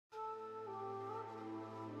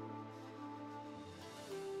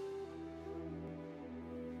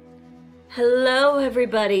Hello,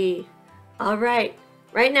 everybody. All right,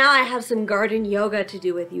 right now I have some garden yoga to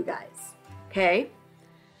do with you guys, okay?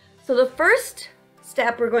 So the first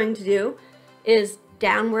step we're going to do is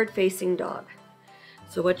downward facing dog.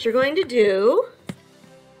 So what you're going to do,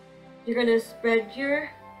 you're going to spread your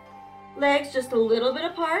legs just a little bit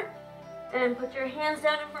apart and put your hands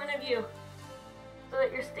down in front of you so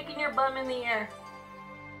that you're sticking your bum in the air.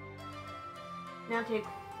 Now take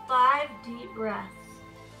 5 deep breaths.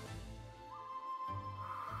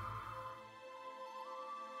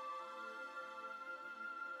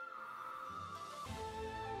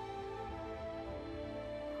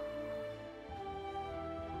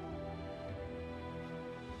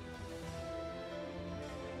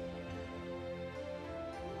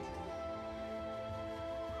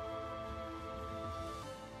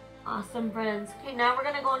 Awesome, friends. Okay, now we're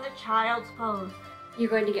gonna go into child's pose. You're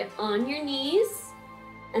going to get on your knees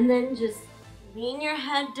and then just lean your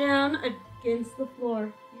head down against the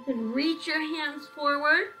floor. You can reach your hands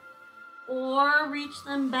forward or reach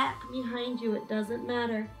them back behind you. It doesn't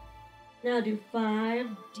matter. Now do 5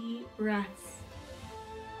 deep breaths.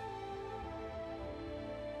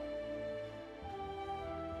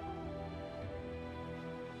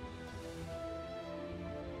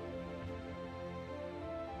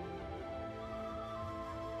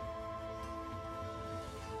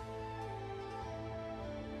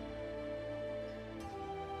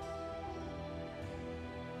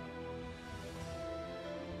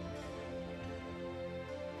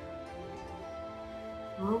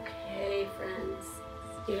 Okay, friends,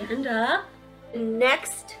 stand up. The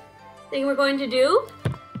next thing we're going to do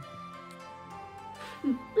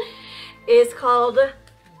is called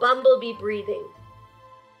bumblebee breathing.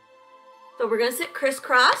 So we're gonna sit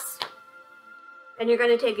crisscross, and you're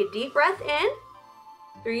gonna take a deep breath in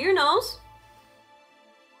through your nose.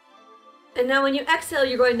 And now when you exhale,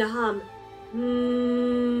 you're going to hum.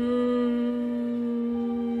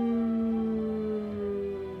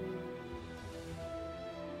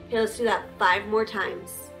 Okay, let's do that 5 more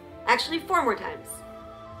times. Actually, 4 more times.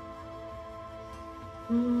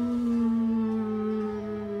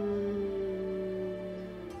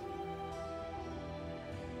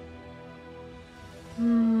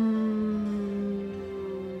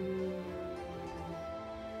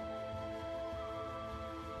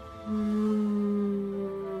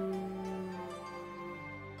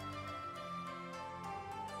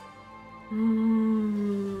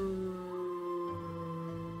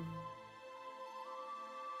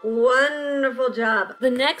 Wonderful job. The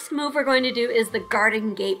next move we're going to do is the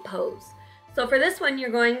garden gate pose. So for this one, you're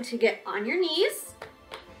going to get on your knees.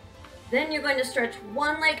 Then you're going to stretch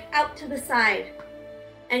one leg out to the side.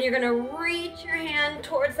 And you're going to reach your hand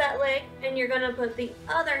towards that leg. And you're going to put the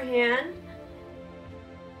other hand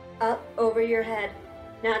up over your head.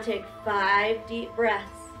 Now take 5 deep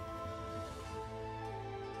breaths.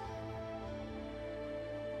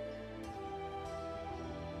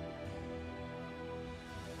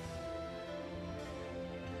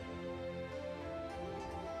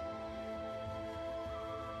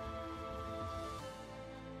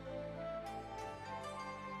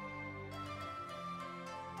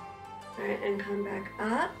 All right, and come back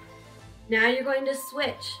up. Now you're going to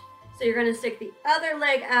switch. So you're going to stick the other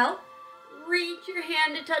leg out, reach your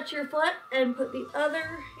hand to touch your foot, and put the other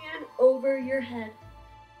hand over your head.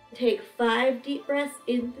 Take 5 deep breaths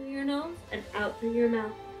in through your nose and out through your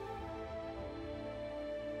mouth.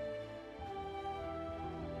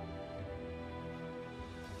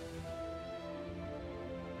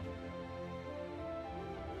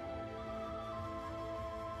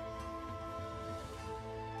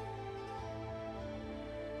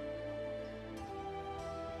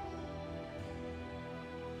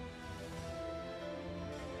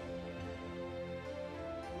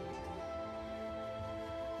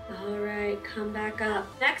 All right, come back up.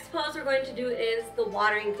 Next pose we're going to do is the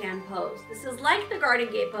watering can pose. This is like the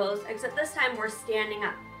garden gate pose, except this time we're standing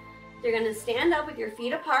up. You're gonna stand up with your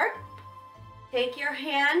feet apart, take your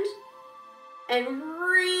hand and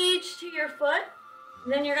reach to your foot.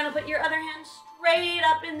 And then you're gonna put your other hand straight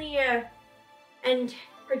up in the air and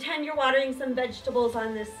pretend you're watering some vegetables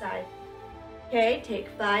on this side. Okay, take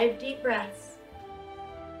 5 deep breaths.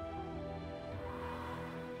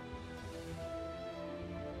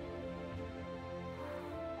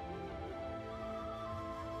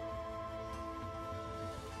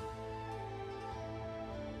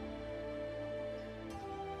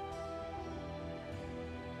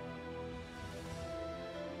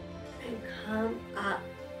 Come up.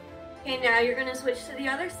 Okay, now you're going to switch to the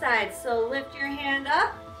other side. So lift your hand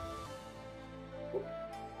up,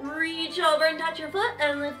 reach over and touch your foot,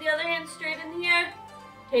 and lift the other hand straight in the air.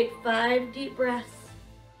 Take 5 deep breaths.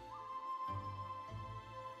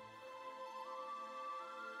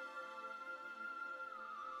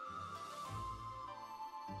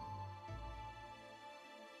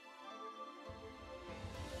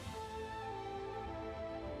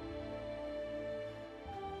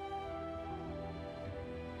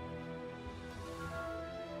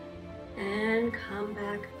 And come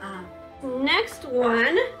back up. Next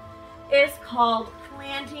one is called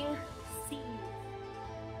planting seeds.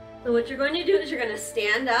 So what you're going to do is you're going to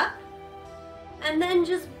stand up and then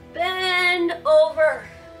just bend over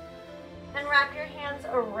and wrap your hands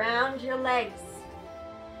around your legs.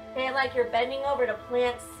 Okay, like you're bending over to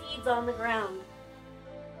plant seeds on the ground.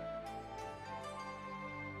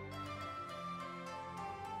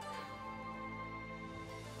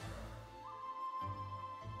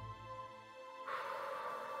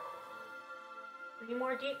 Three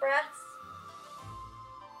more deep breaths.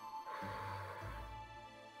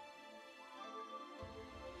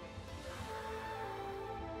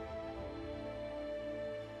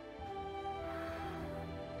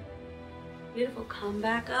 Beautiful, come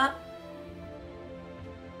back up.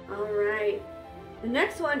 All right, the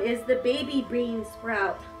next one is the baby bean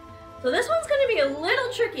sprout. So this one's gonna be a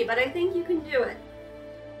little tricky, but I think you can do it.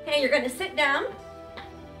 Okay, you're gonna sit down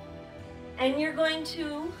and you're going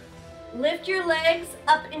to lift your legs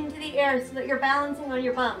up into the air so that you're balancing on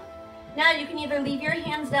your bum. Now you can either leave your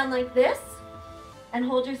hands down like this and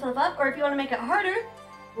hold yourself up, or if you wanna make it harder,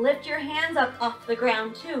 lift your hands up off the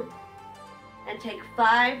ground too. And take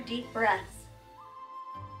 5 deep breaths.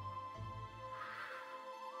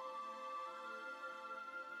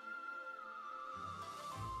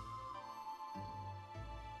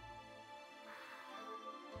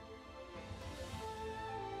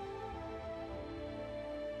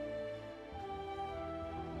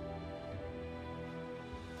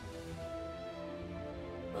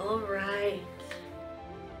 All right.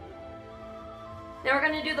 Now we're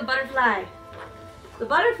gonna do the butterfly. The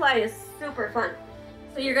butterfly is super fun.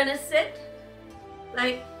 So you're gonna sit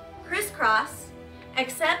like crisscross,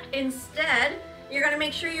 except instead, you're gonna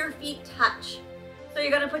make sure your feet touch. So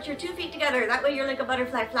you're gonna put your 2 feet together. That way you're like a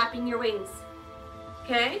butterfly flapping your wings.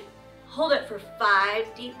 Okay? Hold it for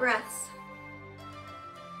 5 deep breaths.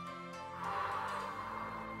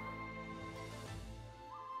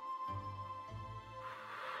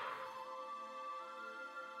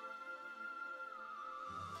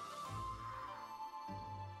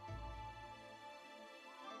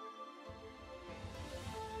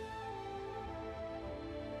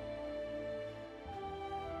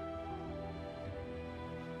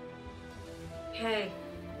 Okay,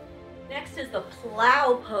 next is the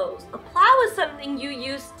plow pose. A plow is something you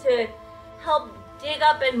use to help dig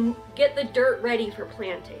up and get the dirt ready for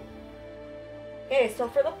planting. Okay, so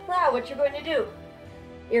for the plow, what you're going to do,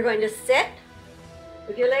 you're going to sit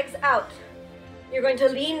with your legs out. You're going to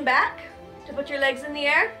lean back to put your legs in the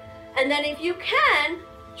air, and then if you can,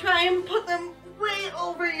 try and put them way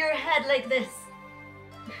over your head like this.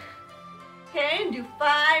 Okay, and do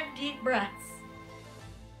 5 deep breaths.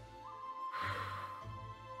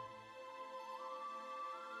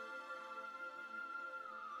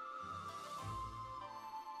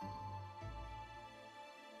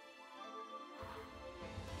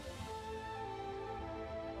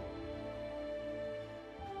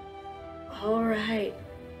 All right.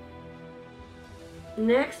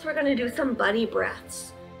 Next, we're gonna do some bunny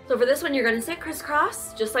breaths. So for this one, you're gonna sit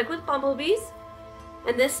crisscross, just like with bumblebees.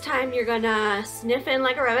 And this time, you're gonna sniff in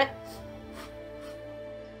like a rabbit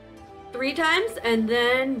 3 times and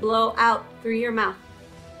then blow out through your mouth.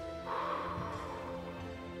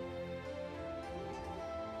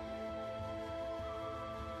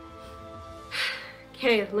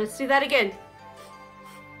 Okay, let's do that again.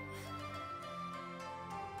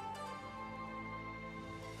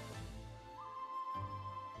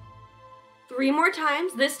 Three more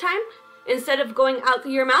times. This time, instead of going out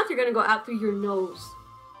through your mouth, you're gonna go out through your nose.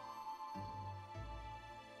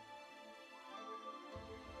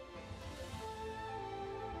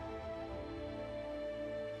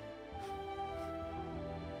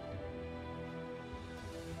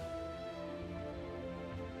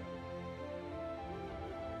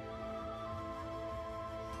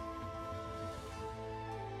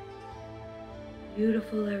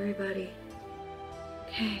 Beautiful, everybody.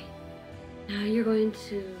 Okay. Now you're going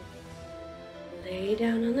to lay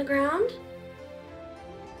down on the ground,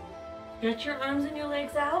 stretch your arms and your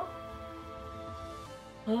legs out,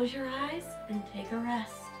 close your eyes, and take a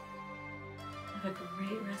rest. Have a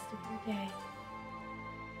great rest of your day.